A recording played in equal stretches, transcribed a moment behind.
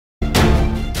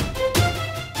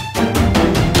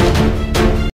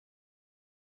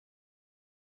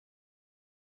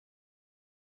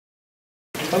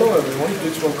Hello everyone,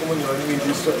 please welcome and join me in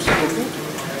these steps of cooking.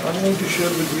 I'm going to share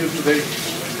with you today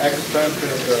eggplant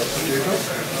and potato,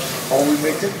 how we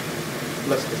make it.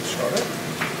 Let's get started.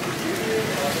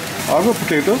 Our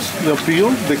potatoes, they're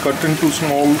peeled, they cut into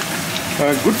small,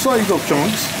 good size of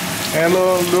chunks, and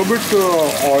a little bit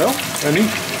oil, any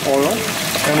oil,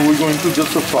 and we're going to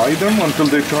just fry them until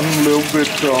they turn a little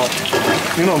bit,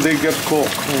 they get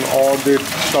cooked, or they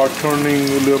start turning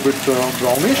a little bit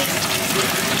brownish.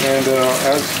 And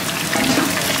as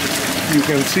you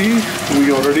can see,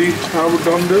 we already have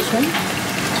done this one.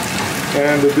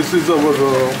 And this is our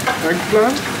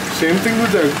eggplant. Same thing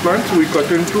with the eggplants. We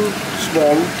cut into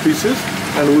small pieces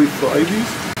and we fry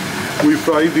these. We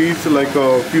fry these like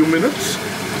a few minutes.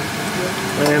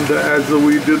 And as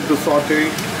we did the saute,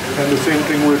 and the same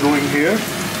thing we're doing here.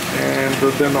 And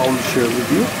then I'll share with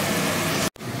you.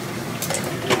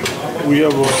 We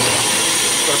have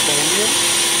cut onion.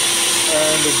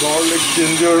 And the garlic,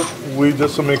 ginger, we're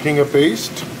just making a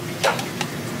paste.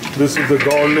 This is the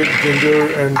garlic,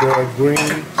 ginger, and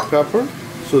green pepper.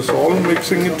 So it's all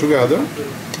mixing it together.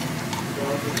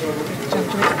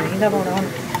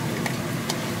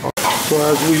 So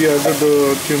as we added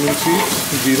the cumin seeds,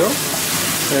 jeera,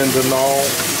 and now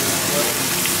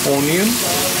onion,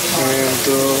 and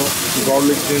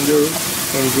garlic, ginger,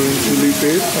 and green chili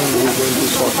paste, and we're going to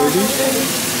saute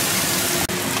these.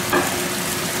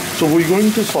 So we're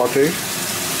going to saute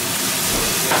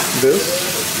this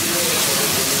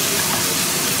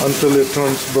until it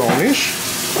turns brownish,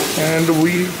 and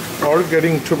we are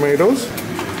getting tomatoes.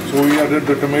 So we added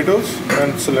the tomatoes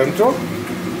and cilantro.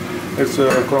 It's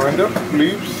coriander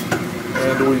leaves,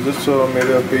 and we just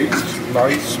made a paste,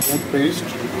 nice smooth paste.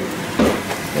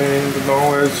 And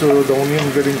now as the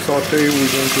onion getting sauteed,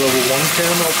 we're going to have 1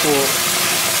 can of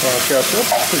ketchup.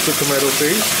 It's a tomato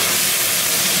paste.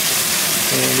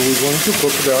 And we're going to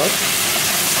cook that.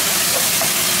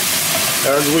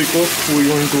 As we cook, we're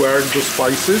going to add the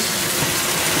spices.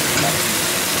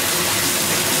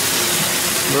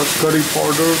 That's curry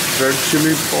powder, red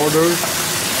chili powder,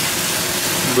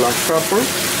 black pepper,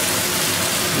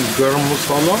 garam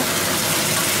masala,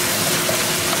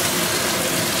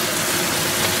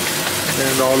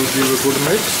 and I'll give a good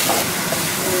mix.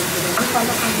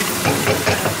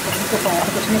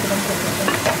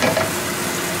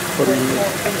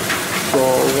 So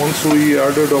once we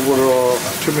added our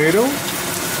tomato,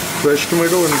 fresh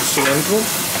tomato and cilantro,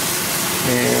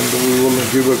 and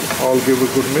I'll give a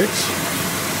good mix,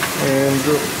 and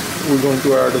we're going to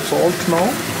add salt now,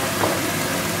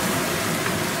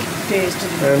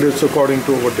 and it's according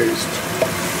to our taste.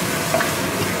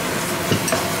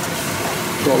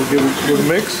 So I'll give a good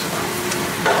mix,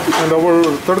 and our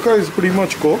tadka is pretty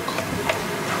much cooked.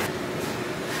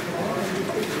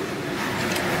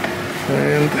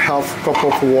 And half cup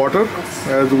of water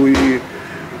as we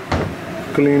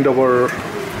cleaned our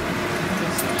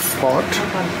pot,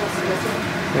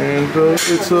 and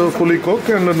it's fully cooked.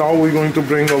 And now we're going to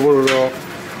bring our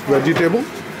vegetable,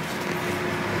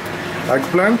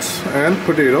 eggplants and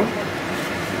potato.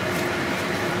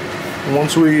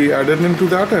 Once we added into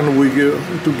that, and we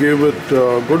give it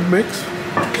a good mix.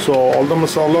 So all the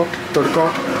masala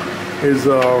tadka is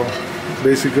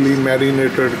basically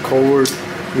marinated, covered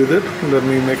with it. Let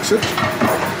me mix it.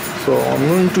 So I'm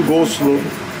going to go slow.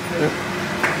 Okay.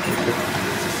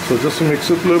 So just mix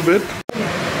it a little bit.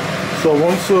 So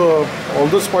once all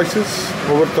the spices,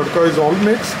 our tadka is all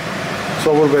mixed,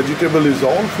 so our vegetable is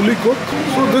all fully cooked.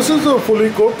 So this is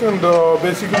fully cooked, and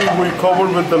basically we cover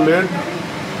with the lid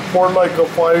for like 5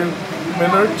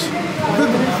 minutes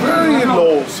with very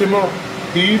low simmer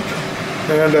heat,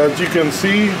 and as you can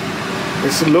see,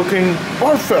 it's looking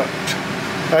perfect.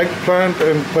 Eggplant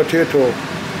and potato.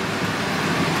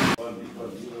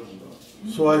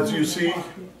 So as you see,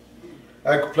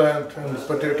 eggplant and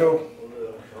potato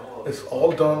is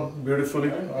all done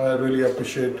beautifully. I really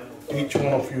appreciate each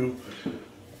one of you.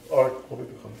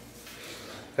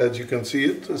 As you can see,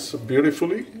 it's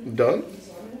beautifully done,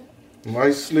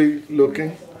 nicely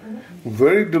looking,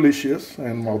 very delicious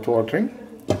and mouth-watering.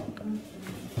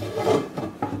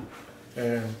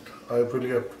 And I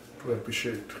really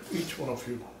appreciate each one of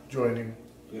you joining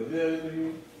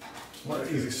my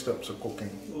easy steps of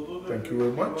cooking. Thank you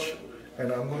very much,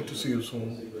 and I'm going to see you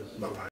soon. Bye bye.